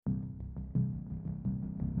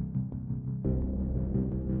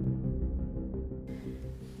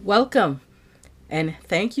Welcome, and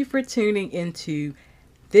thank you for tuning into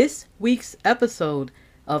this week's episode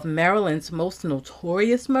of Maryland's Most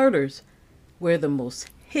Notorious Murders, where the most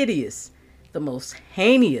hideous, the most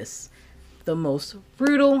heinous, the most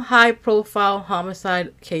brutal, high-profile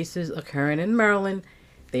homicide cases occurring in Maryland,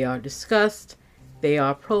 they are discussed, they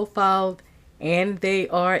are profiled, and they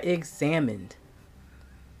are examined.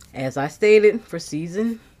 As I stated for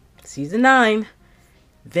season 9,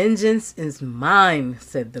 vengeance is mine,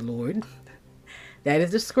 said the Lord. That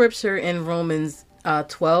is the scripture in Romans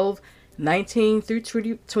 12:19 through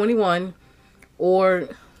 21, or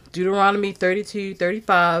Deuteronomy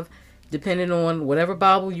 32:35, depending on whatever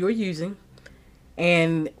Bible you're using.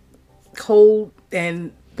 And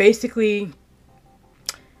basically,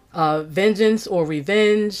 vengeance or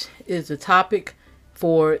revenge is the topic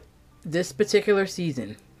for this particular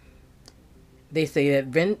season. They say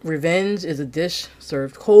that revenge is a dish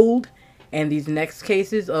served cold, and these next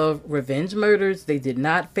cases of revenge murders, they did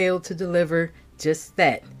not fail to deliver just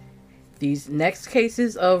that. These next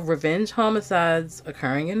cases of revenge homicides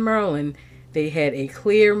occurring in Maryland, they had a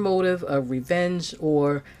clear motive of revenge,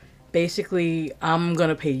 or basically, I'm going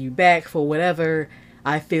to pay you back for whatever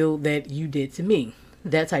I feel that you did to me.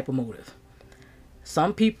 That type of motive.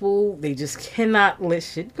 Some people, they just cannot let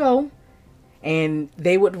shit go. And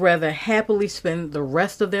they would rather happily spend the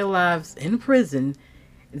rest of their lives in prison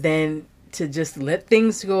than to just let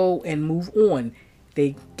things go and move on.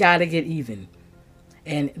 They gotta get even.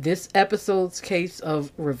 And this episode's case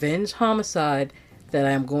of revenge homicide that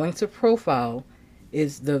I'm going to profile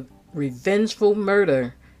is the revengeful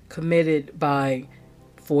murder committed by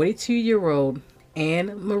 42-year-old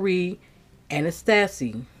Anne Marie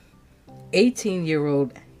Anastasi,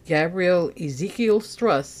 18-year-old Gabriel Ezekiel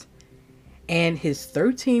Struss, and his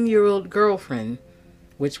 13-year-old girlfriend,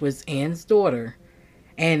 which was Anne's daughter.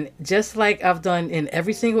 And just like I've done in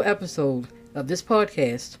every single episode of this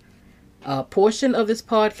podcast, a portion of this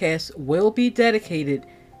podcast will be dedicated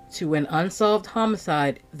to an unsolved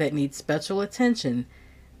homicide that needs special attention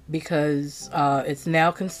because it's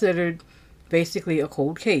now considered basically a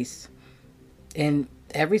cold case. In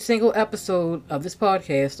every single episode of this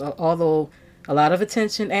podcast, although a lot of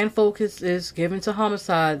attention and focus is given to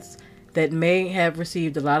homicides that may have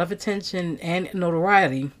received a lot of attention and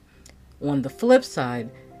notoriety, on the flip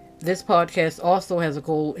side, this podcast also has a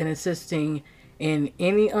goal in assisting in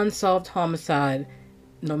any unsolved homicide,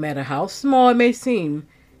 no matter how small it may seem,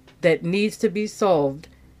 that needs to be solved.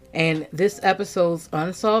 And this episode's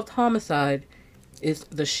unsolved homicide is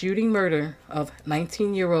the shooting murder of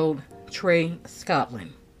 19-year-old Trey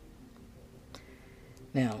Scotland.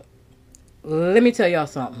 Now, let me tell y'all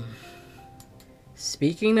something.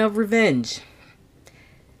 Speaking of revenge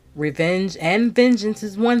and vengeance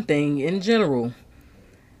is one thing in general,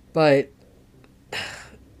 but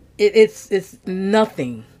it's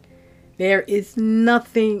nothing. There is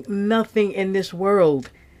nothing in this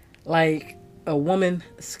world like a woman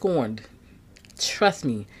scorned. Trust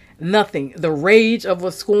me, nothing. The rage of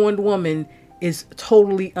a scorned woman is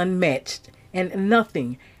totally unmatched, and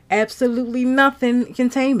nothing, absolutely nothing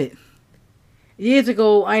can tame it. Years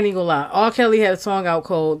ago, I ain't even gonna lie, R. Kelly had a song out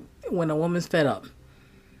called When a Woman's Fed Up.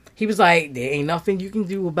 He was like, there ain't nothing you can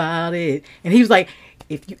do about it. And he was like,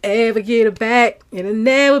 if you ever get her back, it'll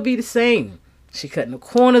never be the same. She cutting the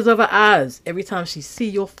corners of her eyes every time she see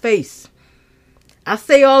your face. I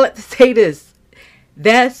say all that to say this.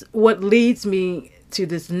 That's what leads me to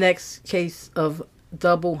this next case of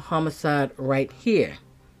double homicide right here.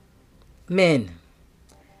 Men,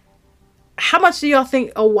 how much do y'all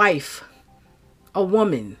think a wife, a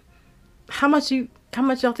woman, how much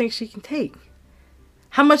y'all think she can take?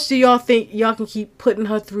 How much do y'all think y'all can keep putting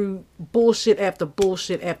her through bullshit after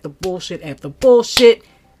bullshit after bullshit after bullshit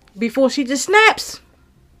before she just snaps?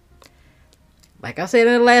 Like I said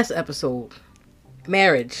in the last episode,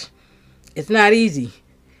 marriage, it's not easy,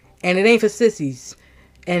 and it ain't for sissies,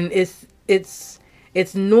 and it's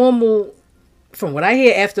normal. From what I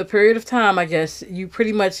hear, after a period of time, I guess you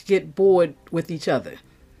pretty much get bored with each other.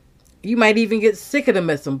 You might even get sick of them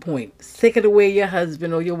at some point. Sick of the way your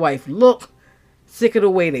husband or your wife look. Sick of the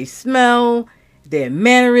way they smell. Their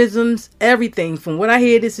mannerisms. Everything. From what I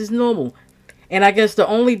hear, this is normal. And I guess the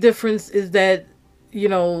only difference is that,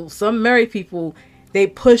 some married people, they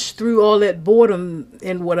push through all that boredom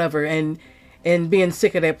and whatever and being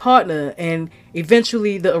sick of their partner. And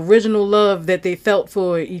eventually the original love that they felt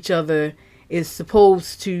for each other is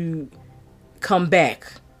supposed to come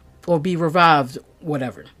back or be revived,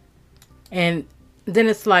 whatever. And then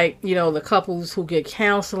it's like, the couples who get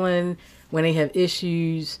counseling when they have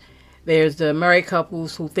issues. There's the married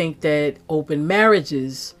couples who think that open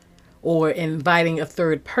marriages or inviting a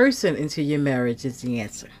third person into your marriage is the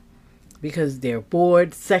answer. Because they're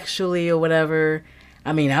bored sexually or whatever.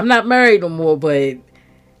 I mean, I'm not married no more, but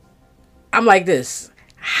I'm like this.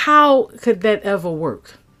 How could that ever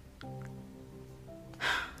work?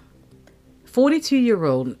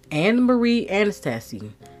 42-year-old Anne Marie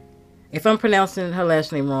Anastasi. If I'm pronouncing her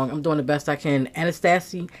last name wrong, I'm doing the best I can.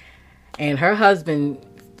 Anastasi and her husband,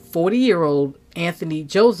 40-year-old Anthony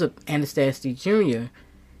Joseph Anastasi Jr.,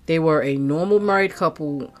 they were a normal married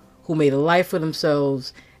couple who made a life for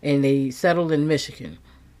themselves, and they settled in Michigan.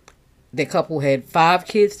 The couple had 5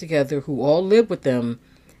 kids together who all lived with them,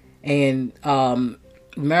 and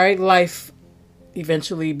married life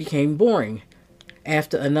eventually became boring.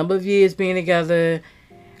 After a number of years being together,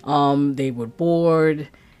 they were bored,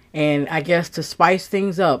 and I guess to spice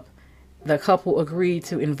things up, the couple agreed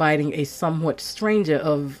to inviting a somewhat stranger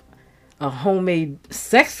of a homemade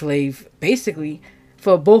sex slave, basically,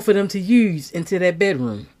 for both of them to use into their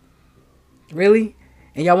bedroom. Really?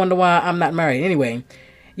 And y'all wonder why I'm not married. Anyway,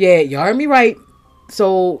 yeah, y'all heard me right.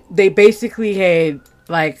 So they basically had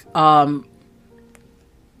like a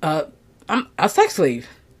sex slave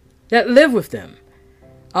that lived with them,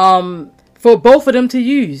 for both of them to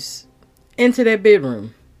use into their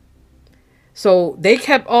bedroom. So they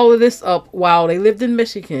kept all of this up while they lived in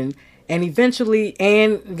Michigan, and eventually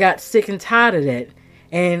Anne got sick and tired of that,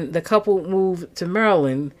 and the couple moved to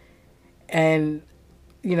Maryland. And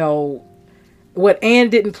you know, what Anne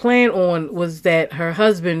didn't plan on was that her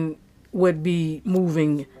husband would be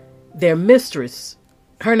moving their mistress.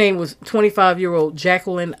 Her name was 25-year-old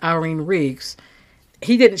Jacqueline Irene Riggs.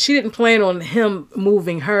 She didn't plan on him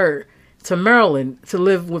moving her to Maryland to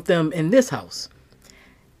live with them in this house.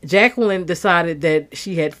 Jacqueline decided that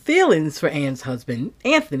she had feelings for Anne's husband,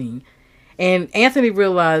 Anthony, and Anthony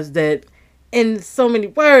realized that, in so many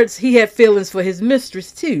words, he had feelings for his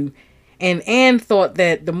mistress too. And Anne thought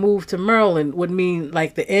that the move to Maryland would mean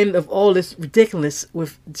like the end of all this ridiculous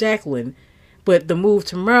with Jacqueline. But the move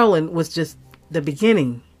to Maryland was just the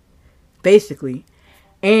beginning, basically.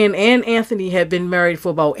 Anne and Anthony had been married for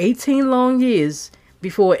about 18 long years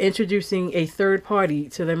before introducing a third party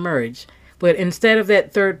to their marriage. But instead of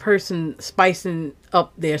that third person spicing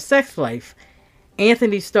up their sex life,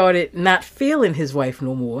 Anthony started not feeling his wife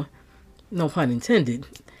no more. No pun intended.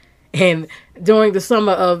 And during the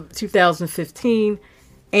summer of 2015,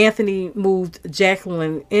 Anthony moved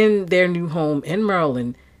Jacqueline in their new home in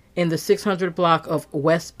Maryland in the 600 block of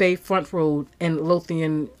West Bay Front Road in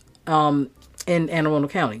Lothian, in Anne Arundel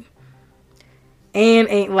County. Anne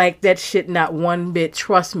ain't like that shit not one bit,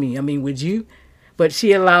 trust me. I mean, would you? But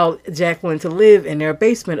she allowed Jacqueline to live in their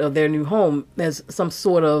basement of their new home as some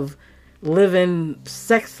sort of living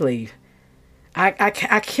sex slave. I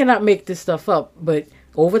cannot make this stuff up, but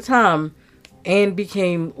over time, Anne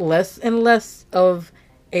became less and less of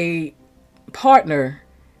a partner,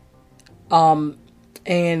 and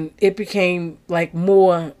it became like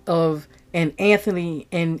more of an Anthony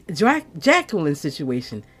and Jacqueline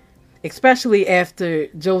situation, especially after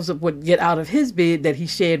Joseph would get out of his bed that he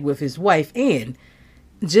shared with his wife, Anne,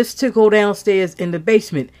 just to go downstairs in the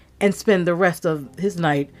basement and spend the rest of his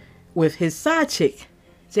night with his side chick,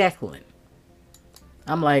 Jacqueline.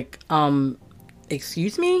 I'm like,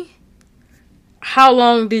 excuse me? How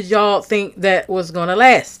long did y'all think that was gonna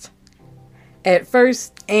last? At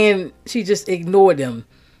first, and she just ignored them.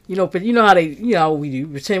 You know, but you know how we do.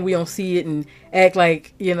 Pretend we don't see it and act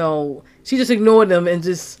like, she just ignored them and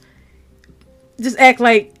just act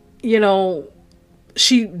like,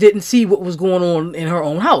 she didn't see what was going on in her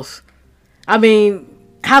own house. I mean,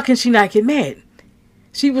 how can she not get mad?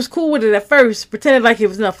 She was cool with it at first, pretended like it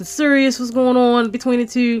was nothing serious was going on between the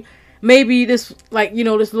two. Maybe this,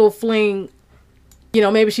 this little fling,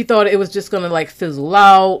 maybe she thought it was just going to, fizzle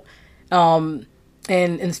out. And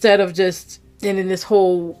instead of just ending this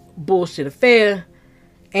whole bullshit affair,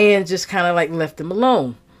 Anne just kind of, left them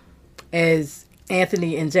alone. As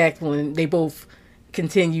Anthony and Jacqueline, they both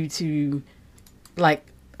continue to,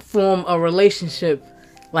 form a relationship,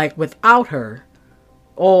 without her,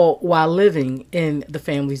 all while living in the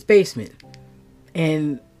family's basement.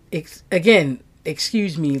 And again,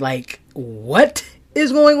 excuse me, what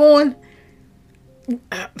is going on?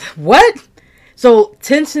 What? So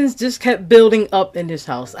tensions just kept building up in this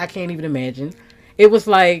house. I can't even imagine. It was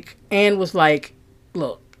like, Anne was like,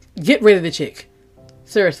 look, get rid of the chick.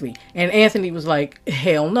 Seriously. And Anthony was like,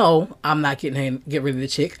 hell no, I'm not get rid of the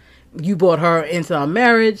chick. You brought her into our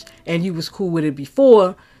marriage and you was cool with it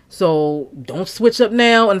before. So don't switch up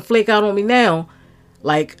now and flake out on me now.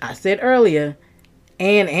 Like I said earlier,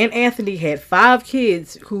 Anne and Anthony had 5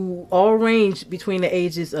 kids who all ranged between the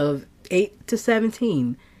ages of 8 to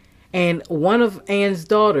 17. And one of Anne's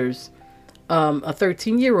daughters, a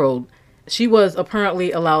 13-year-old, she was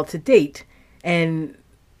apparently allowed to date. And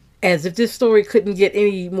as if this story couldn't get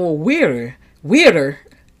any more weirder,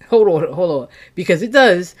 hold on, because it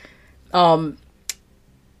does. Anne's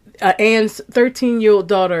 13-year-old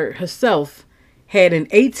daughter herself had an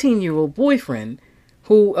 18-year-old boyfriend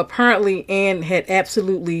who apparently Anne had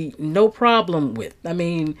absolutely no problem with. I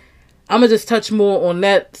mean, I'm going to just touch more on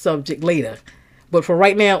that subject later. But for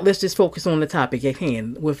right now, let's just focus on the topic at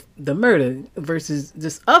hand with the murder versus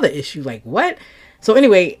this other issue. Like, what? So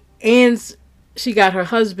anyway, she got her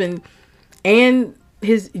husband and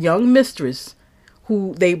his young mistress,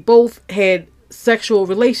 who they both had sexual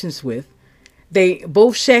relations with. They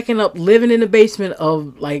both shacking up, living in the basement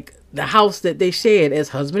of like the house that they shared as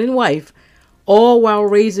husband and wife, all while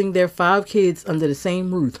raising their 5 kids under the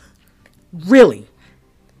same roof. Really?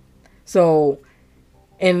 So,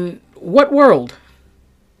 in what world?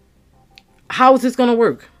 How is this going to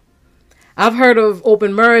work? I've heard of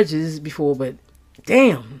open marriages before, but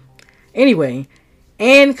damn. Anyway,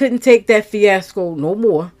 Anne couldn't take that fiasco no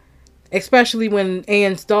more, especially when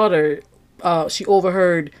Anne's daughter,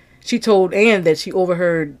 she told Anne that she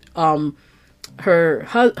overheard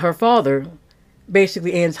her father,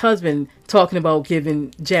 basically Anne's husband, talking about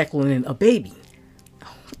giving Jacqueline a baby.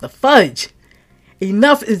 What the fudge?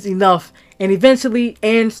 Enough is enough. And eventually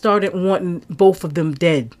Anne started wanting both of them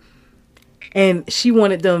dead. And she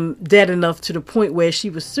wanted them dead enough to the point where she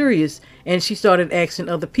was serious, and she started asking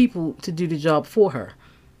other people to do the job for her.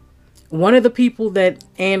 One of the people that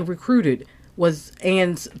Anne recruited was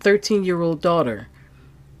Anne's 13-year-old daughter.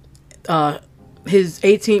 Anne's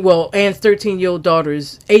 13-year-old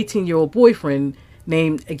daughter's 18-year-old boyfriend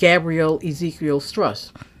named Gabriel Ezekiel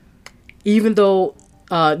Struss. Even though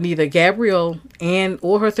neither Gabriel, Anne,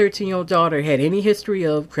 or her 13-year-old daughter had any history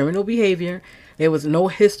of criminal behavior, there was no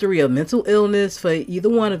history of mental illness for either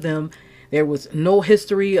one of them. There was no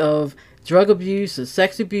history of drug abuse or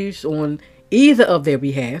sex abuse on either of their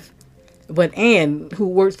behalf. But Anne, who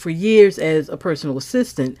worked for years as a personal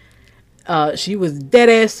assistant, she was dead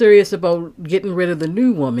ass serious about getting rid of the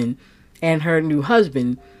new woman and her new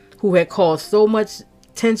husband, who had caused so much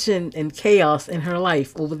tension and chaos in her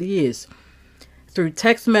life over the years. Through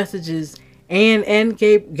text messages, Anne and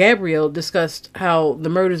Gabriel discussed how the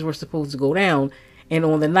murders were supposed to go down, and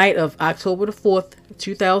on the night of October the 4th,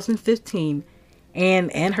 2015, Anne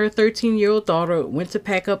and her 13-year-old daughter went to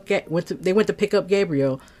pick up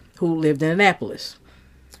Gabriel, who lived in Annapolis.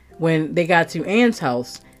 When they got to Anne's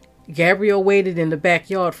house, Gabriel waited in the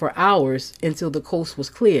backyard for hours until the coast was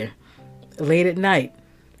clear, late at night,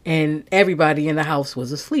 and everybody in the house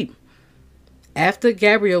was asleep. After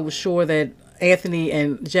Gabriel was sure that Anthony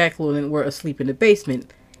and Jacqueline were asleep in the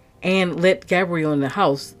basement, Anne let Gabriel in the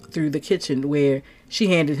house through the kitchen, where she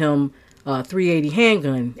handed him a .380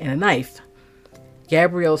 handgun and a knife.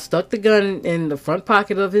 Gabriel stuck the gun in the front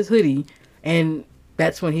pocket of his hoodie, and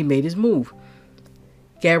that's when he made his move.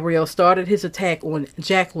 Gabriel started his attack on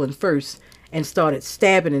Jacqueline first and started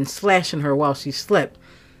stabbing and slashing her while she slept.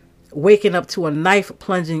 Waking up to a knife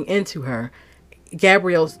plunging into her,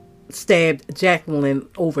 Gabriel stabbed Jacqueline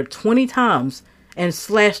over 20 times and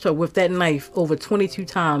slashed her with that knife over 22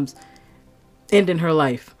 times, ending her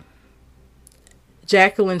life.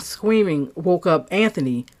 Jacqueline screaming woke up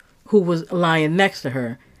Anthony, who was lying next to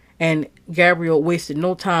her, and Gabriel wasted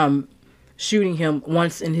no time shooting him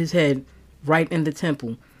once in his head, right in the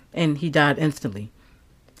temple, and he died instantly.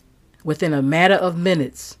 Within a matter of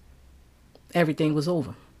minutes, everything was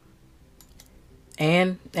over.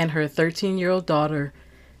 Anne and her 13-year-old daughter,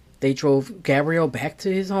 they drove Gabriel back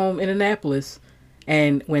to his home in Annapolis,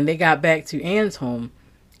 and when they got back to Anne's home,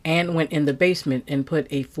 Anne went in the basement and put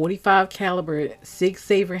a .45 caliber Sig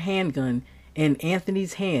Sauer handgun in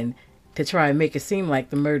Anthony's hand to try and make it seem like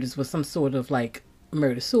the murders was some sort of like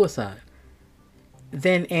murder-suicide.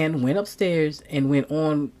 Then Anne went upstairs and went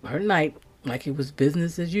on her night like it was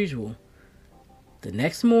business as usual. The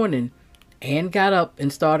next morning, Anne got up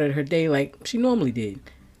and started her day like she normally did,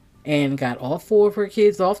 and got all 4 of her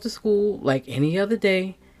kids off to school like any other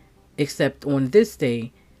day, except on this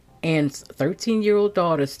day, Anne's 13-year-old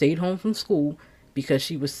daughter stayed home from school because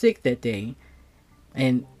she was sick that day,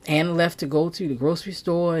 and Anne left to go to the grocery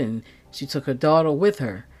store, and she took her daughter with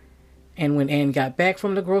her. And when Anne got back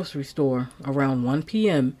from the grocery store around 1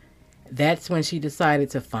 p.m., that's when she decided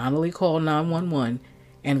to finally call 911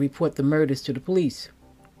 and report the murders to the police.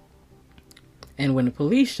 And when the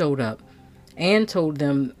police showed up, Anne told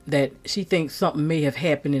them that she thinks something may have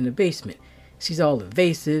happened in the basement. She's all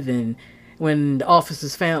evasive, and when the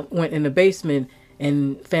officers went in the basement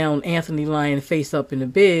and found Anthony lying face up in the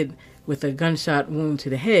bed with a gunshot wound to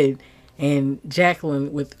the head, and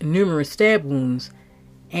Jacqueline with numerous stab wounds.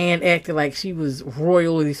 Anne acted like she was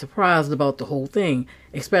royally surprised about the whole thing,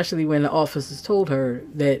 especially when the officers told her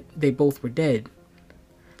that they both were dead.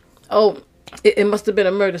 "Oh, it must have been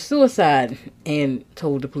a murder-suicide," Anne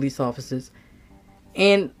told the police officers.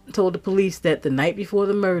 Anne told the police that the night before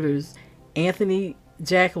the murders, Anthony,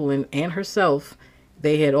 Jacqueline, and herself,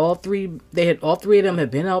 all three of them had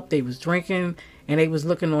been out, they was drinking, and they was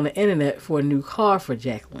looking on the internet for a new car for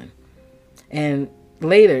Jacqueline. And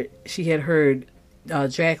later, she had heard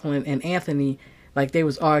Jacqueline and Anthony, like they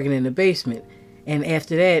was arguing in the basement. And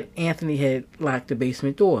after that, Anthony had locked the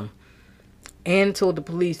basement door. Anne told the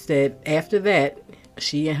police that after that,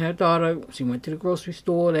 she and her daughter, she went to the grocery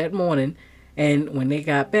store that morning, and when they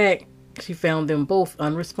got back, she found them both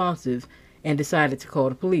unresponsive and decided to call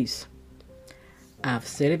the police. I've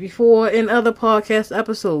said it before in other podcast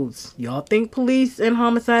episodes. Y'all think police and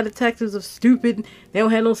homicide detectives are stupid, they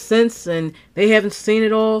don't have no sense, and they haven't seen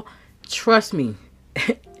it all? Trust me,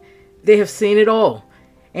 they have seen it all,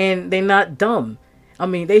 and they're not dumb. I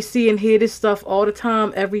mean, they see and hear this stuff all the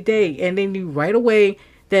time, every day, and they knew right away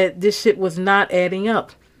that this shit was not adding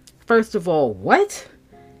up. First of all, what?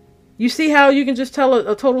 You see how you can just tell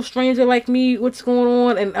a total stranger like me what's going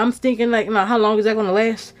on, and I'm thinking like, nah, how long is that going to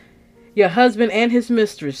last? Your husband and his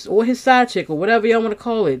mistress, or his side chick, or whatever y'all want to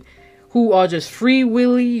call it, who are just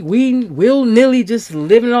will-nilly just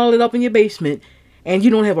living all it up in your basement, and you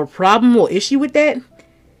don't have a problem or issue with that?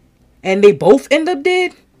 And they both end up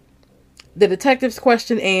dead? The detectives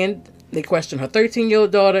questioned Anne, they questioned her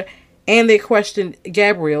 13-year-old daughter, and they questioned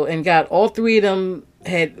Gabriel, and got all three of them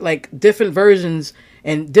had like different versions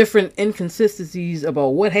and different inconsistencies about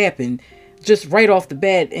what happened just right off the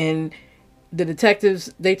bat. And the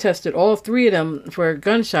detectives, they tested all three of them for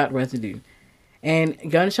gunshot residue. And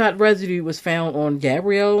gunshot residue was found on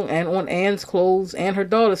Gabrielle and on Anne's clothes and her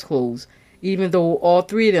daughter's clothes, even though all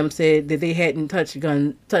three of them said that they hadn't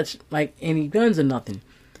touched like any guns or nothing.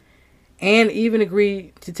 Anne even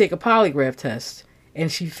agreed to take a polygraph test,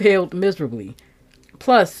 and she failed miserably.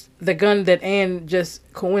 Plus, the gun that Anne just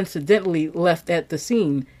coincidentally left at the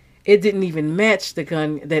scene, it didn't even match the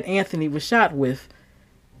gun that Anthony was shot with,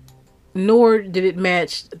 nor did it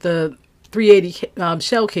match the .380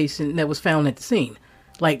 shell casing that was found at the scene.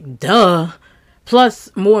 Like, duh.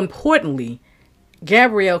 Plus, more importantly,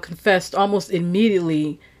 Gabriel confessed almost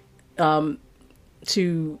immediately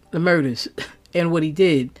to the murders and what he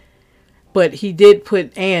did. But he did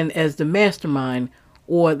put Anne as the mastermind,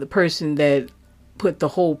 or the person that put the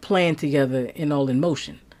whole plan together and all in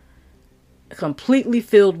motion. Completely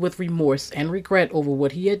filled with remorse and regret over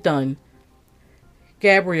what he had done,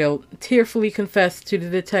 Gabriel tearfully confessed to the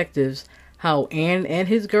detectives how Anne and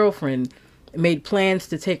his girlfriend made plans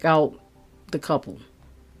to take out the couple.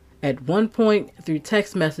 At one point, through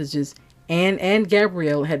text messages, Anne and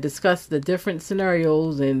Gabriel had discussed the different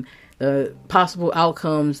scenarios and the possible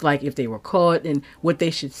outcomes, like if they were caught and what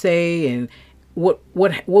they should say and what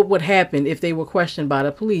would happen if they were questioned by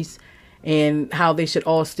the police, and how they should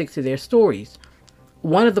all stick to their stories.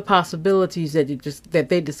 One of the possibilities that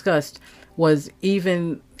they discussed was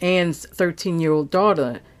even Anne's 13-year-old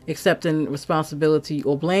daughter accepting responsibility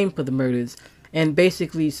or blame for the murders, and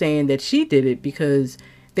basically saying that she did it because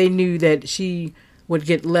they knew that she would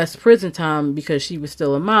get less prison time because she was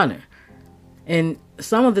still a minor. In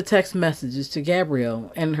some of the text messages to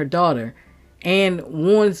Gabrielle and her daughter, Anne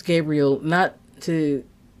warns Gabriel not to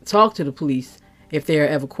talk to the police if they are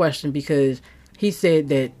ever questioned, because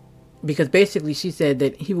basically she said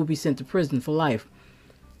that he will be sent to prison for life.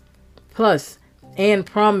 Plus, Anne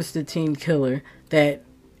promised the teen killer that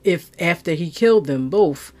if after he killed them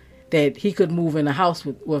both, that he could move in a house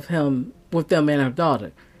with them and her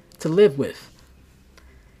daughter to live with.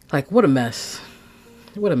 Like, what a mess.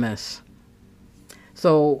 What a mess.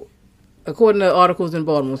 So, according to articles in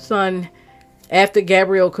Baltimore Sun, after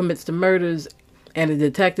Gabriel commits the murders, and the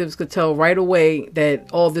detectives could tell right away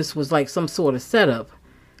that all this was like some sort of setup.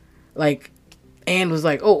 Like, Anne was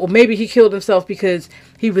like, oh, maybe he killed himself because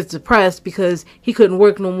he was depressed, because he couldn't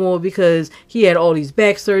work no more, because he had all these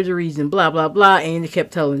back surgeries and blah, blah, blah. And he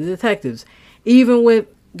kept telling the detectives. Even with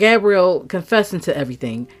Gabriel confessing to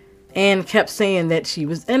everything, Anne kept saying that she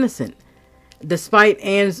was innocent. Despite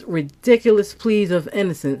Anne's ridiculous pleas of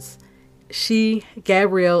innocence, she,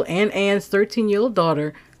 Gabriel, and Anne's 13-year-old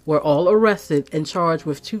daughter were all arrested and charged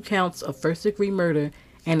with 2 counts of first-degree murder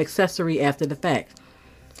and accessory after the fact.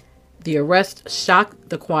 The arrest shocked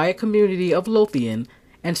the quiet community of Lothian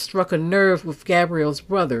and struck a nerve with Gabriel's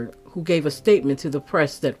brother, who gave a statement to the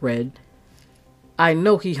press that read, "I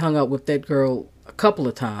know he hung out with that girl a couple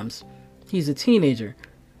of times. He's a teenager.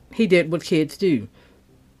 He did what kids do.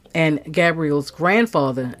 And Gabriel's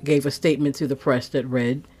grandfather gave a statement to the press that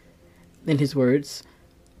read, in his words,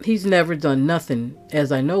 "He's never done nothing,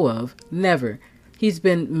 as I know of. Never. He's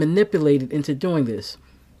been manipulated into doing this.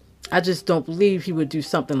 I just don't believe he would do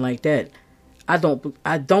something like that. I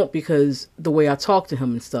don't because the way I talk to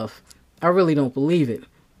him and stuff. I really don't believe it."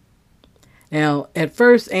 Now, at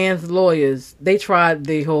first, Ann's lawyers, they tried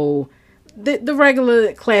the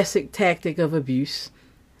regular classic tactic of abuse.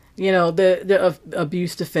 You know, the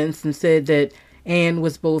abuse defense, and said that Ann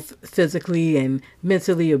was both physically and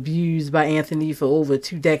mentally abused by Anthony for over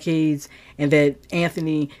 2 decades, and that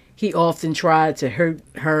Anthony, he often tried to hurt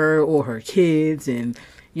her or her kids, and,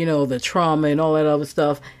 you know, the trauma and all that other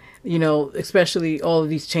stuff, you know, especially all of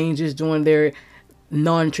these changes during their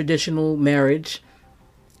non-traditional marriage,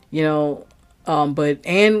 you know, but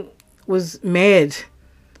Ann was mad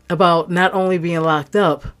about not only being locked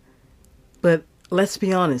up, but let's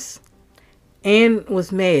be honest, Ann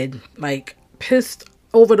was mad, like pissed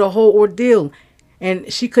over the whole ordeal,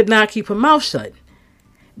 and she could not keep her mouth shut.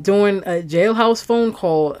 During a jailhouse phone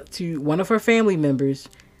call to one of her family members,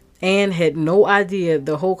 Ann had no idea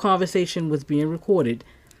the whole conversation was being recorded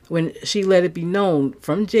when she let it be known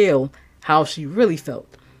from jail how she really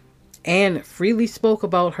felt. Ann freely spoke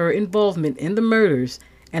about her involvement in the murders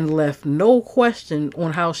and left no question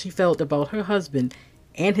on how she felt about her husband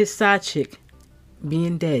and his side chick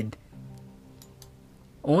being dead.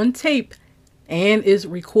 On tape, Ann is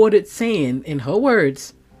recorded saying, in her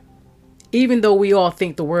words, "Even though we all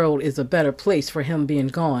think the world is a better place for him being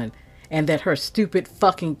gone, and that her stupid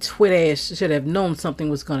fucking twit ass should have known something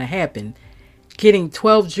was going to happen, getting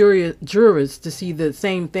 12 jurors to see the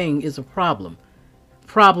same thing is a problem.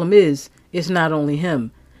 Problem is, it's not only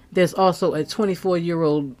him. There's also a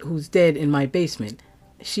 24-year-old who's dead in my basement.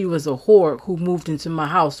 She was a whore who moved into my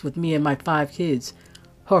house with me and my 5 kids.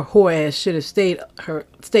 Her whore ass should have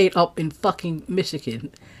stayed up in fucking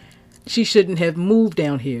Michigan. She shouldn't have moved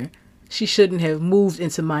down here. She shouldn't have moved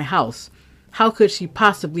into my house. How could she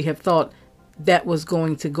possibly have thought that was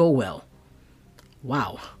going to go well?"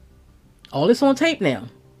 Wow. All this on tape now.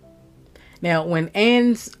 Now, when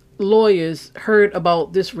Ann's lawyers heard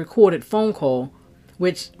about this recorded phone call,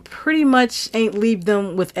 which pretty much ain't leave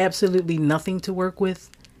them with absolutely nothing to work with,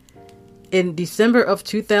 in December of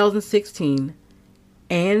 2016,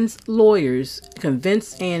 Ann's lawyers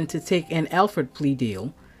convinced Ann to take an Alford plea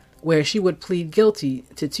deal, where she would plead guilty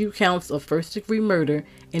to 2 counts of first-degree murder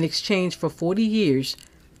in exchange for 40 years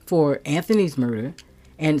for Anthony's murder,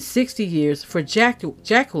 and 60 years for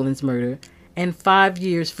Jacqueline's murder, and 5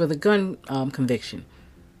 years for the gun conviction.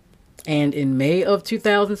 And in May of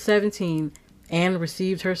 2017, Ann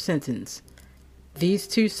received her sentence. These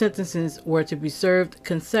 2 sentences were to be served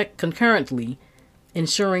concurrently,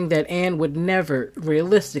 ensuring that Ann would never,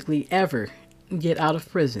 realistically ever, get out of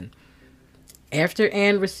prison. After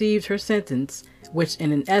Ann received her sentence, which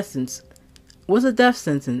in essence was a death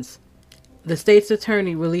sentence, the state's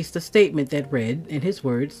attorney released a statement that read, in his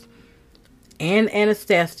words, "Ann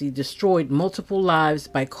Anastasi destroyed multiple lives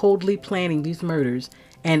by coldly planning these murders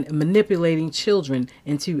and manipulating children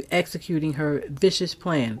into executing her vicious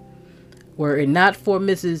plan. Were it not for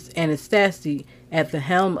Mrs. Anastasi at the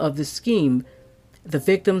helm of the scheme, the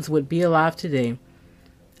victims would be alive today.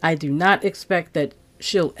 I do not expect that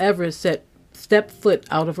she'll ever step foot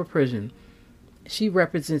out of a prison. She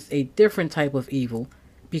represents a different type of evil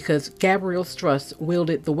because Gabriel Struss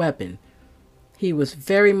wielded the weapon. He was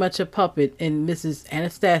very much a puppet in Mrs.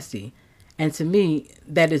 Anastasi, and to me,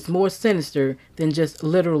 that is more sinister than just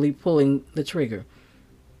literally pulling the trigger."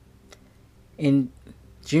 In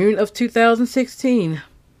June of 2016,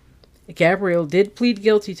 Gabriel did plead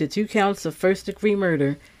guilty to 2 counts of first-degree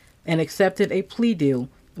murder and accepted a plea deal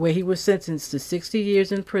where he was sentenced to 60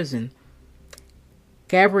 years in prison.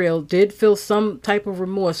 Gabriel did feel some type of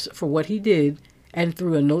remorse for what he did, and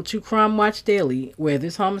through a note to Crime Watch Daily, where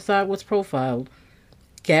this homicide was profiled,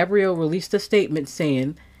 Gabriel released a statement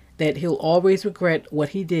saying that he'll always regret what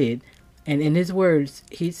he did, and in his words,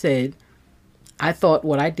 he said, "I thought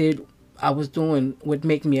what I was doing would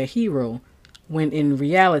make me a hero, when in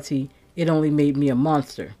reality, it only made me a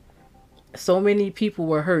monster. So many people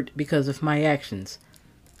were hurt because of my actions.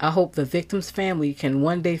 I hope the victim's family can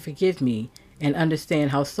one day forgive me and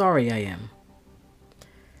understand how sorry I am."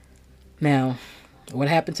 Now, what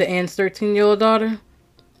happened to Ann's 13-year-old daughter?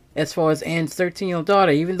 As far as Ann's 13-year-old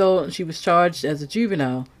daughter, even though she was charged as a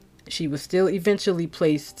juvenile, she was still eventually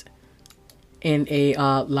placed in a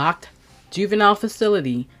locked juvenile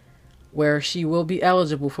facility where she will be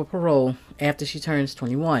eligible for parole after she turns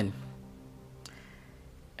 21.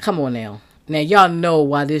 Come on now. Now, y'all know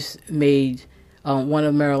why this made one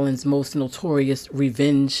of Maryland's most notorious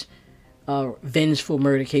vengeful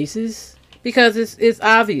murder cases, because it's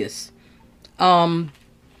obvious. I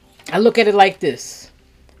look at it like this,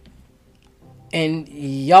 and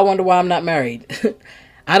y'all wonder why I'm not married.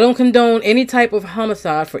 I don't condone any type of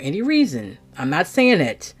homicide for any reason. I'm not saying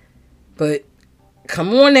that, but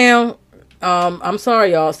come on now. I'm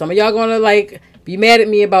sorry, y'all. Some of y'all gonna be mad at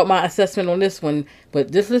me about my assessment on this one,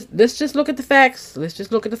 but let's just look at the facts. Let's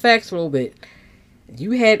just look at the facts a little bit.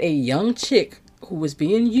 You had a young chick who was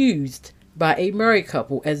being used by a married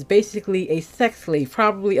couple as basically a sex slave,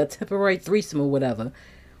 probably a temporary threesome or whatever,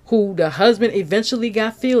 who the husband eventually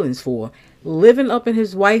got feelings for, living up in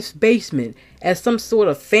his wife's basement as some sort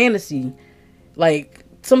of fantasy,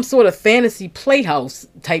 playhouse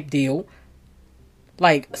type deal,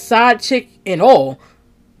 side chick and all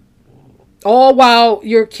while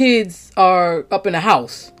your kids are up in the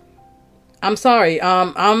house. I'm sorry.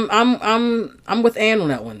 I'm with Ann on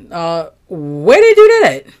that one. Where they do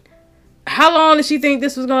that at? How long did she think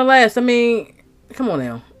this was gonna last? I mean, come on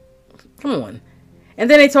now. Come on. And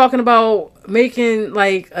then they talking about making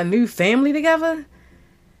a new family together.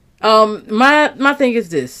 My thing is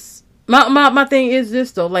this. My thing is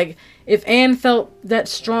this though. If Ann felt that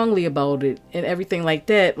strongly about it and everything like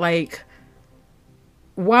that,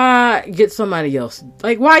 why get somebody else?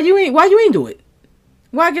 Why you ain't do it?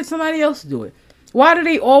 Why get somebody else to do it? Why do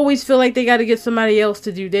they always feel like they got to get somebody else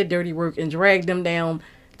to do their dirty work and drag them down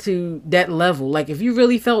to that level? If you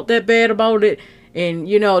really felt that bad about it, and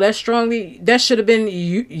that should have been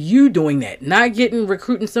you doing that, not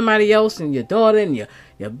recruiting somebody else and your daughter and your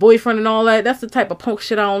boyfriend and all that. That's the type of punk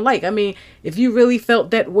shit I don't like. I mean, if you really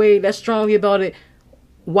felt that way, that strongly about it,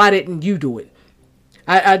 why didn't you do it?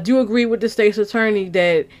 I do agree with the state's attorney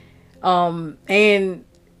that Ann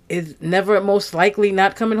is never most likely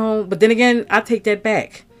not coming home. But then again, I take that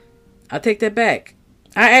back. I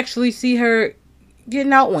actually see her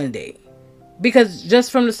getting out one day. Because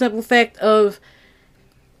just from the simple fact of,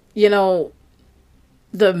 the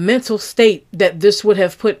mental state that this would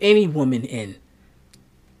have put any woman in.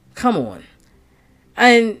 Come on.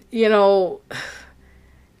 And, y'all,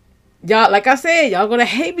 like I said, y'all gonna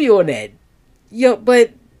hate me on that.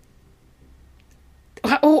 But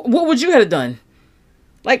what would you have done?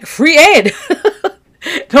 Free Ed.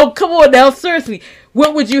 No, come on now, seriously.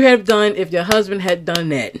 What would you have done if your husband had done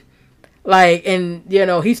that?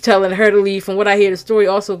 He's telling her to leave. From what I hear, the story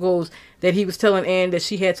also goes that he was telling Ann that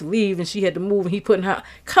she had to leave and she had to move, and he put in her.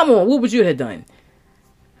 Come on, what would you have done?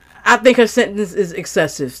 I think her sentence is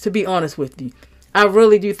excessive, to be honest with you. I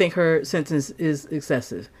really do think her sentence is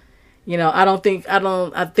excessive. I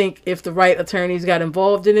think if the right attorneys got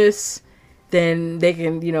involved in this, then they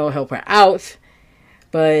can, help her out.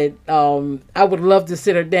 But I would love to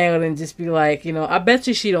sit her down and just be like, I bet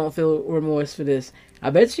you she don't feel remorse for this. I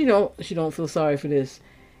bet she don't feel sorry for this.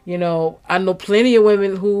 I know plenty of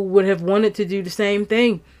women who would have wanted to do the same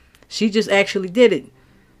thing. She just actually did it.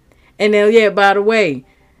 And then, by the way,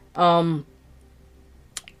 a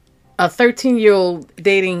 13-year-old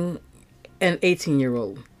dating an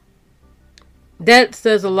 18-year-old. That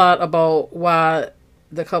says a lot about why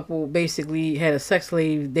the couple basically had a sex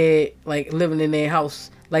slave there, living in their house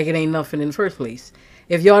like it ain't nothing in the first place.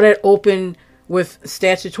 If y'all that open with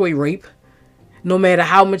statutory rape, no matter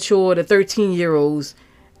how mature the 13-year-old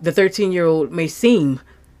may seem,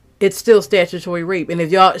 it's still statutory rape. And if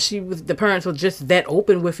the parents were just that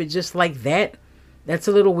open with it, just like that, that's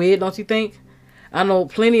a little weird, don't you think? I know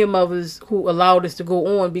plenty of mothers who allow this to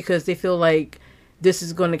go on because they feel like this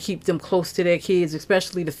is going to keep them close to their kids,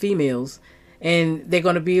 especially the females. And they're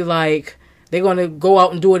going to be they're going to go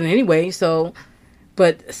out and do it anyway. So,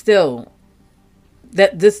 but still,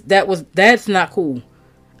 that's not cool.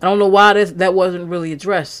 I don't know why that wasn't really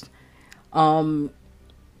addressed. Mothers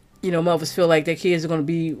feel like their kids are going to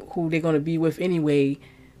be who they're going to be with anyway.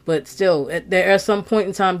 But still, there at some point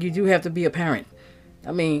in time, you do have to be a parent.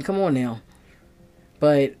 I mean, come on now.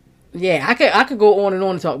 But yeah, I could go on and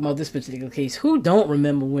on and talk about this particular case. Who don't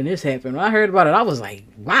remember when this happened? When I heard about it, I was like,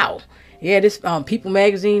 wow. Yeah, this People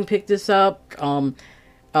Magazine picked this up. Crime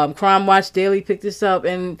Watch Daily picked this up,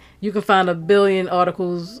 and you can find a billion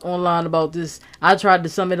articles online about this. I tried to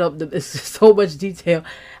sum it up. It's so much detail.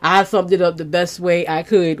 I summed it up the best way I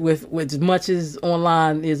could with as much as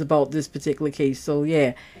online is about this particular case. So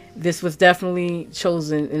yeah, this was definitely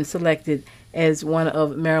chosen and selected as one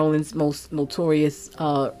of Maryland's most notorious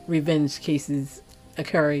revenge cases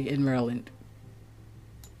occurring in Maryland.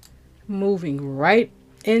 Moving right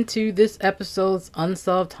into this episode's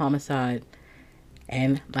unsolved homicide.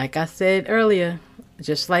 And like I said earlier,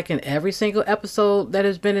 just like in every single episode that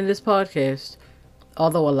has been in this podcast,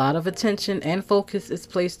 although a lot of attention and focus is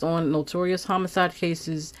placed on notorious homicide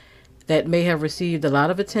cases that may have received a lot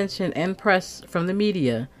of attention and press from the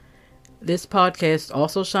media, this podcast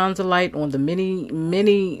also shines a light on the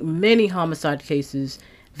many homicide cases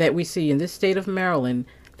that we see in this state of Maryland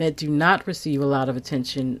that do not receive a lot of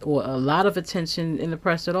attention or a lot of attention in the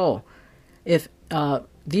press at all. If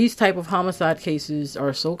these type of homicide cases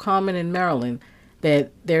are so common in Maryland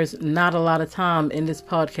that there's not a lot of time in this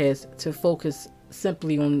podcast to focus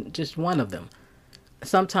simply on just one of them.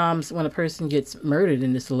 Sometimes when a person gets murdered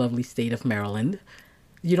in this lovely state of Maryland,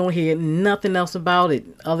 you don't hear nothing else about it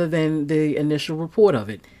other than the initial report of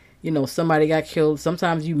it. Somebody got killed.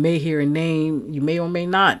 Sometimes you may hear a name, you may or may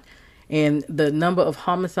not. And the number of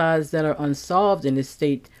homicides that are unsolved in this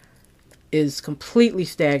state is completely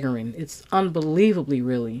staggering. It's unbelievably,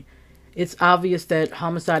 really. It's obvious that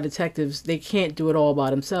homicide detectives, they can't do it all by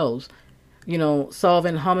themselves.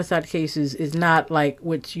 Solving homicide cases is not like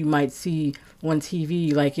what you might see on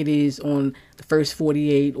TV like it is on the First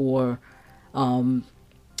 48 or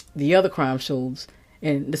the other crime shows.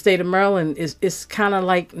 And the state of Maryland is kind of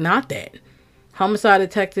like not that. Homicide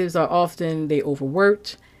detectives are often, they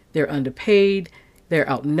overworked, they're underpaid, they're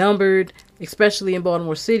outnumbered, especially in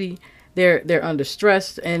Baltimore City. They're under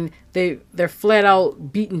stress and they're flat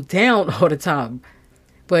out beaten down all the time.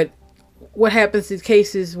 But what happens in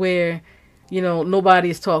cases where, nobody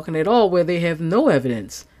is talking at all, where they have no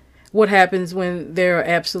evidence? What happens when there are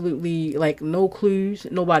absolutely no clues,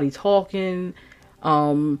 nobody talking?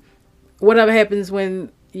 Whatever happens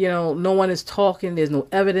when, no one is talking, there's no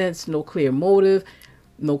evidence, no clear motive,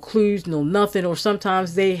 no clues, no nothing. Or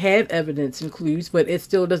sometimes they have evidence and clues, but it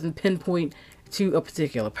still doesn't pinpoint to a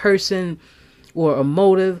particular person or a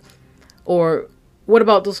motive. Or what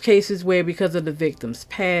about those cases where, because of the victim's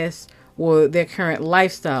past or their current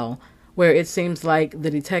lifestyle, where it seems like the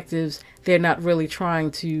detectives, they're not really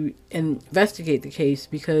trying to investigate the case,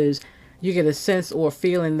 because you get a sense or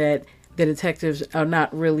feeling that the detectives are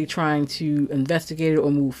not really trying to investigate it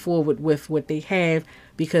or move forward with what they have,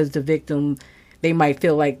 because the victim, they might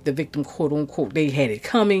feel like the victim, quote unquote, they had it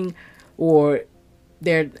coming, or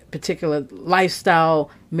their particular lifestyle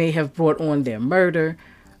may have brought on their murder.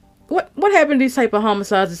 What happened to these type of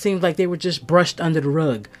homicides? It seems like they were just brushed under the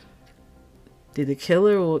rug. Did the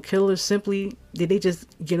killer or killers simply, did they just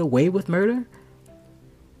get away with murder?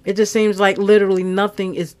 It just seems like literally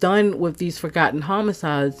nothing is done with these forgotten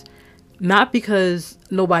homicides, not because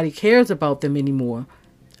nobody cares about them anymore,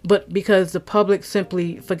 but because the public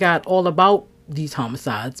simply forgot all about these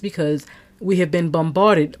homicides because we have been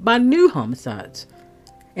bombarded by new homicides.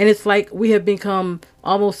 And it's like we have become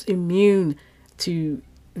almost immune to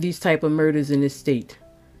these type of murders in this state.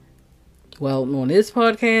 Well, on this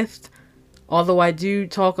podcast, although I do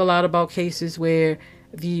talk a lot about cases where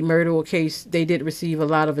the murder or case, they did receive a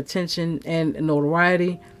lot of attention and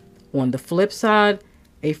notoriety, on the flip side,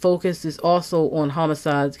 a focus is also on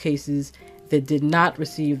homicide cases that did not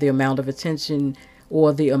receive the amount of attention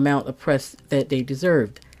or the amount of press that they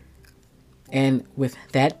deserved. And with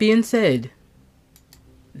that being said,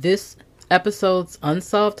 this episode's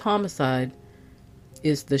unsolved homicide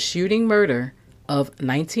is the shooting murder of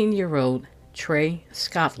 19-year-old Trey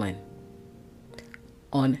Scotland.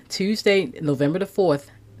 On Tuesday, November the 4th,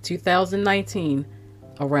 2019,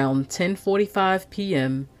 around 10:45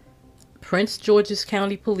 p.m., Prince George's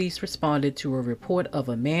County Police responded to a report of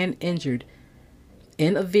a man injured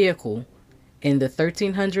in a vehicle in the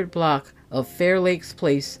 1300 block of Fairlakes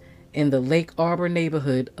Place in the Lake Arbor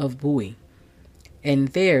neighborhood of Bowie. And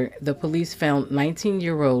there, the police found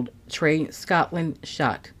 19-year-old Trey Scotland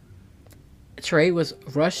shot. Trey was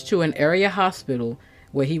rushed to an area hospital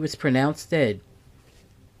where he was pronounced dead.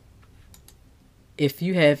 If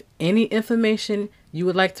you have any information you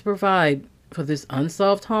would like to provide for this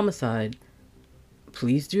unsolved homicide,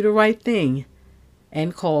 please do the right thing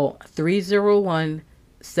and call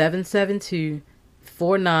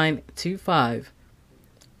 301-772-4925,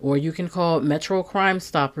 or you can call Metro Crime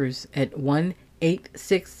Stoppers at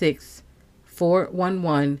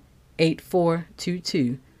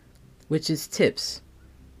 1-866-411-8422, which is tips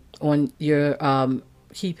on your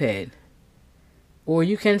keypad. Or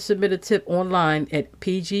you can submit a tip online at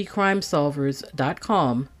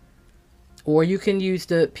pgcrimesolvers.com, or you can use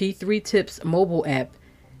the P3 Tips mobile app,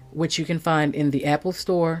 which you can find in the Apple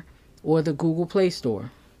Store or the Google Play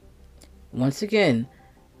Store. Once again,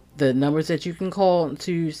 the numbers that you can call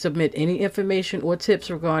to submit any information or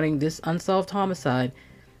tips regarding this unsolved homicide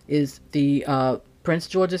is the Prince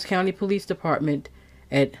George's County Police Department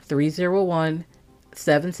at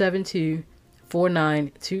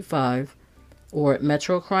 301-772-4925, or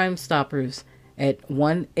Metro Crime Stoppers at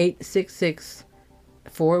 1-866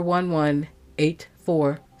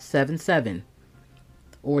 411-8477.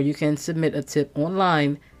 Or you can submit a tip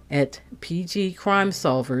online at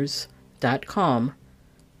pgcrimesolvers.com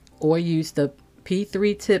or use the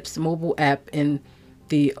P3 Tips mobile app in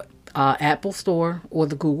the Apple Store or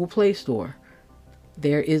the Google Play Store.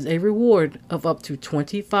 There is a reward of up to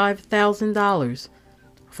 $25,000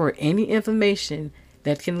 for any information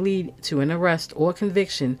that can lead to an arrest or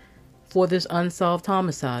conviction for this unsolved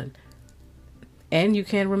homicide. And you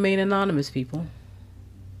can remain anonymous, people.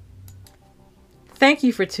 Thank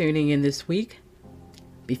you for tuning in this week.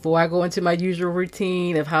 Before I go into my usual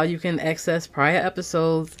routine of how you can access prior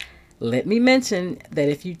episodes, let me mention that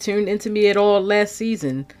if you tuned into me at all last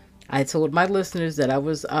season, I told my listeners that I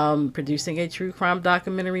was producing a true crime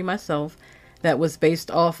documentary myself that was based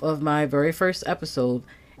off of my very first episode,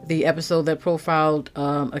 the episode that profiled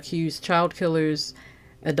accused child killers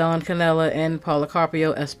Adon Canella and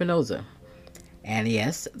Policarpio Espinoza. And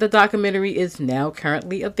yes, the documentary is now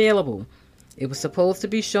currently available. It was supposed to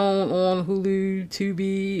be shown on Hulu,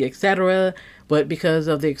 Tubi, etc., but because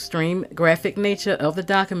of the extreme graphic nature of the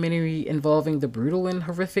documentary involving the brutal and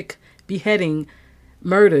horrific beheading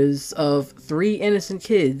murders of 3 innocent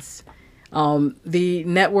kids, the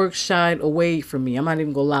network shied away from me. I'm not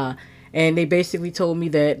even gonna lie. And they basically told me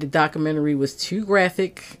that the documentary was too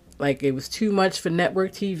graphic, like it was too much for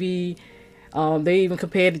network TV. They even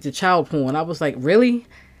compared it to child porn. I was like, really?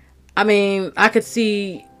 I mean, I could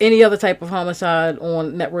see any other type of homicide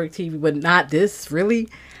on network TV, but not this, really?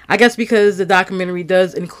 I guess because the documentary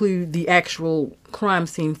does include the actual crime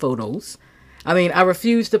scene photos. I mean, I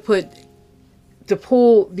refuse to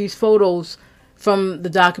pull these photos from the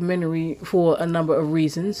documentary for a number of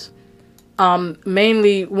reasons.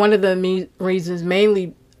 Mainly, one of the reasons,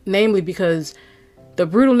 namely because the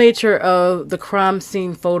brutal nature of the crime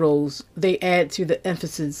scene photos, they add to the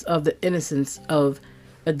emphasis of the innocence of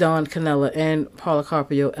Adon Canella and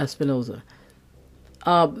Policarpio Espinoza.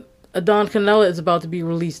 Adon Canella is about to be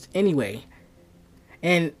released anyway.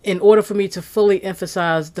 And in order for me to fully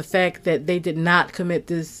emphasize the fact that they did not commit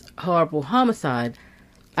this horrible homicide,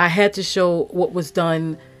 I had to show what was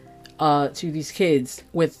done to these kids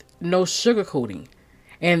with no sugarcoating.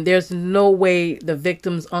 And there's no way the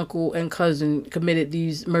victim's uncle and cousin committed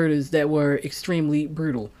these murders that were extremely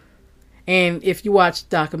brutal. And if you watch the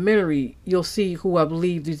documentary, you'll see who I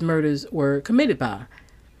believe these murders were committed by.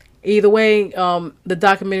 Either way, the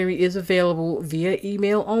documentary is available via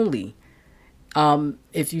email only.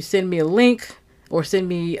 If you send me a link or send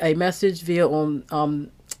me a message via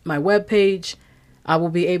on my webpage, I will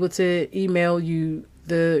be able to email you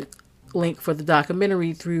the link for the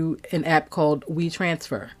documentary through an app called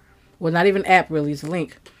WeTransfer. Well, not even app, really, it's a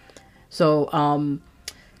link. So,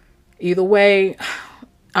 either way,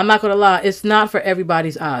 I'm not going to lie, it's not for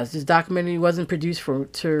everybody's eyes. This documentary wasn't produced for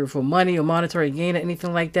money or monetary gain or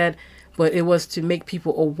anything like that, but it was to make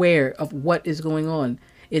people aware of what is going on.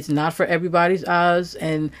 It's not for everybody's eyes,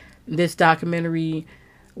 and this documentary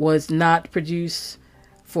was not produced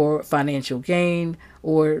for financial gain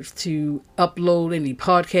or to upload any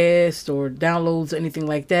podcasts or downloads or anything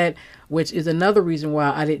like that, which is another reason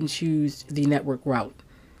why I didn't choose the network route.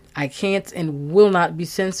 I can't and will not be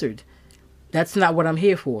censored. That's not what I'm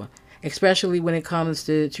here for, especially when it comes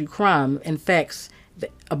to crime and facts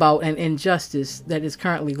about an injustice that is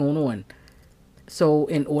currently going on. So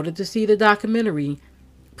in order to see the documentary,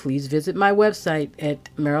 please visit my website at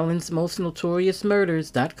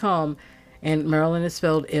marylandsmostnotoriousmurders.com, and Maryland is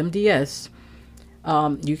spelled MDS.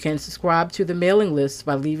 You can subscribe to the mailing list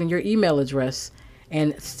by leaving your email address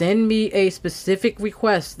and send me a specific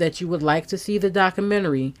request that you would like to see the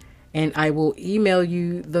documentary, and I will email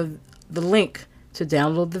you the link to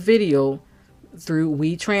download the video through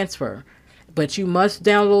WeTransfer. But you must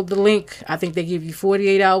download the link. I think they give you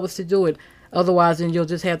 48 hours to do it. Otherwise, then you'll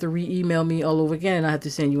just have to re-email me all over again, and I have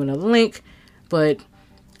to send you another link. But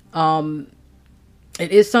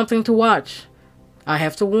it is something to watch. I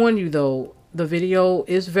have to warn you, though, the video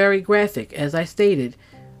is very graphic, as I stated.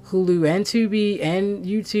 Hulu and Tubi and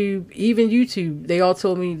YouTube, even YouTube, they all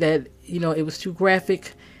told me that, it was too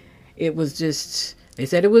graphic. It was just, they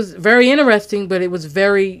said it was very interesting, but it was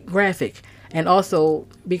very graphic. And also,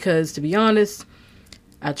 because to be honest,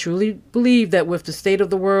 I truly believe that with the state of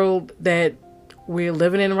the world that we're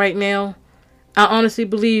living in right now, I honestly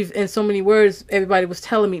believe, in so many words, everybody was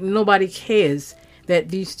telling me nobody cares that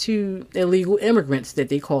these 2 illegal immigrants, that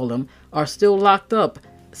they call them, are still locked up,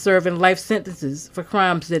 serving life sentences for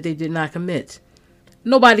crimes that they did not commit.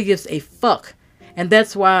 Nobody gives a fuck. And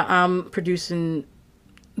that's why I produced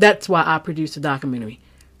a documentary.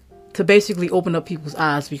 To basically open up people's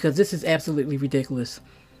eyes, because this is absolutely ridiculous.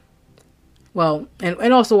 Well,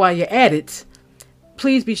 and also while you're at it,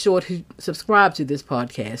 please be sure to subscribe to this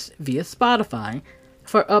podcast via Spotify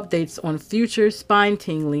for updates on future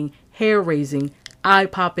spine-tingling, hair-raising,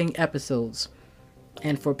 eye-popping episodes.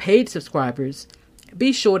 And for paid subscribers,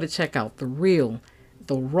 be sure to check out the real,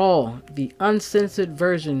 the raw, the uncensored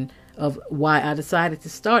version of why I decided to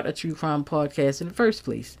start a true crime podcast in the first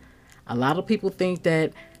place. A lot of people think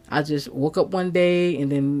that I just woke up one day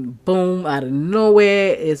and then boom, out of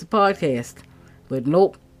nowhere, it's a podcast. But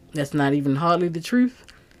nope, that's not even hardly the truth.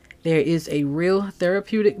 There is a real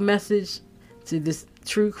therapeutic message to this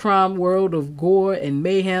true crime world of gore and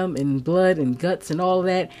mayhem and blood and guts and all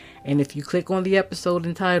that. And if you click on the episode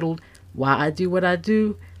entitled Why I Do What I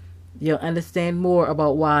Do, you'll understand more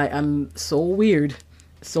about why I'm so weird,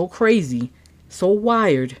 so crazy, so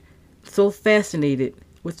wired, so fascinated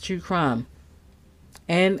with true crime.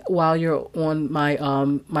 And while you're on my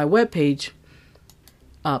my webpage,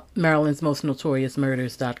 Maryland's Most Notorious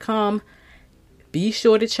Murders.com, be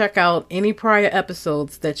sure to check out any prior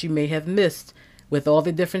episodes that you may have missed with all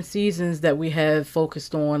the different seasons that we have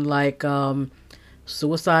focused on, like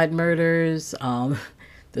suicide murders,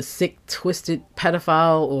 the sick, twisted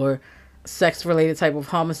pedophile or sex-related type of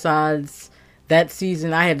homicides. That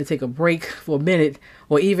season, I had to take a break for a minute,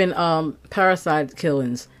 or even parasite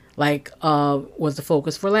killings, like was the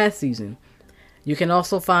focus for last season. You can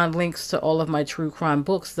also find links to all of my true crime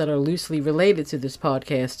books that are loosely related to this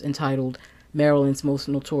podcast, entitled Maryland's Most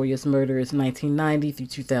Notorious Murders 1990 through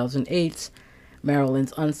 2008,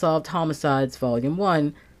 Maryland's Unsolved Homicides Volume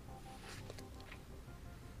 1,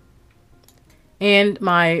 and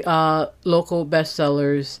my local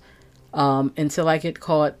bestsellers, Until I Get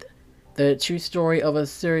Caught, The True Story of a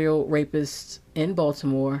Serial Rapist in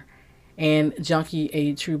Baltimore, and Junkie,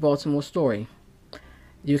 A True Baltimore Story.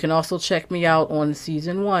 You can also check me out on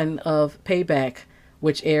Season 1 of Payback,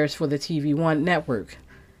 which airs for the TV One network.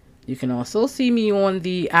 You can also see me on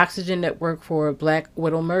the Oxygen Network for Black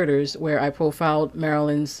Widow Murders, where I profiled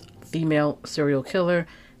Maryland's female serial killer,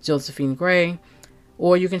 Josephine Gray.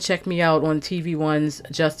 Or you can check me out on TV One's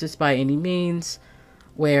Justice by Any Means,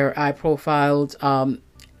 where I profiled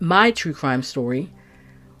my true crime story.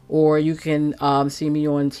 Or you can see me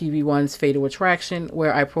on TV One's Fatal Attraction,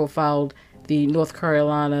 where I profiled the North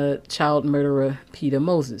Carolina child murderer Peter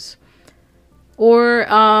Moses. Or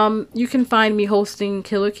you can find me hosting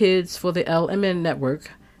Killer Kids for the LMN Network,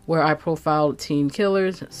 where I profiled teen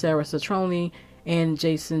killers Sarah Citroni and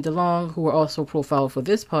Jason DeLong, who were also profiled for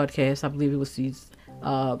this podcast. I believe it was his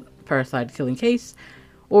parasite killing case.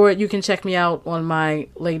 Or you can check me out on my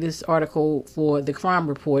latest article for The Crime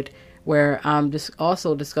Report, where I'm just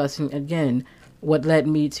also discussing again what led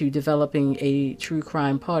me to developing a true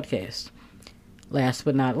crime podcast. Last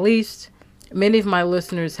but not least, many of my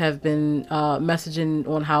listeners have been messaging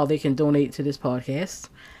on how they can donate to this podcast.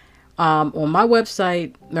 On my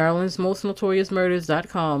website, Maryland's Most Notorious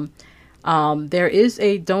Murders.com, there is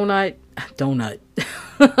a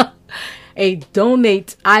a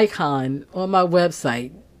donate icon on my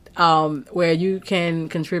website, where you can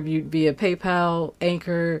contribute via PayPal,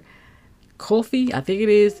 Anchor, Ko-fi, I think it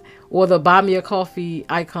is, or the Buy Me a Coffee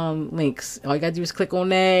icon links. All you gotta do is click on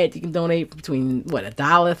that. You can donate between $1,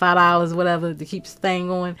 $5, whatever, to keep staying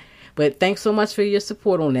on. But thanks so much for your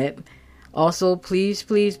support on that. Also, please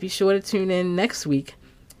be sure to tune in next week,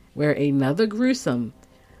 where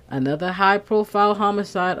another high profile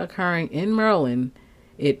homicide occurring in Maryland,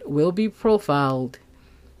 it will be profiled,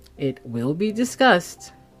 it will be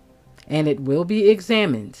discussed, and it will be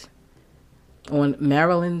examined on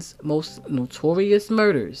Maryland's Most Notorious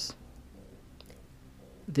Murders.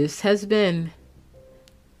 This has been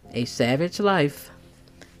a Savage Life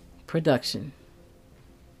production.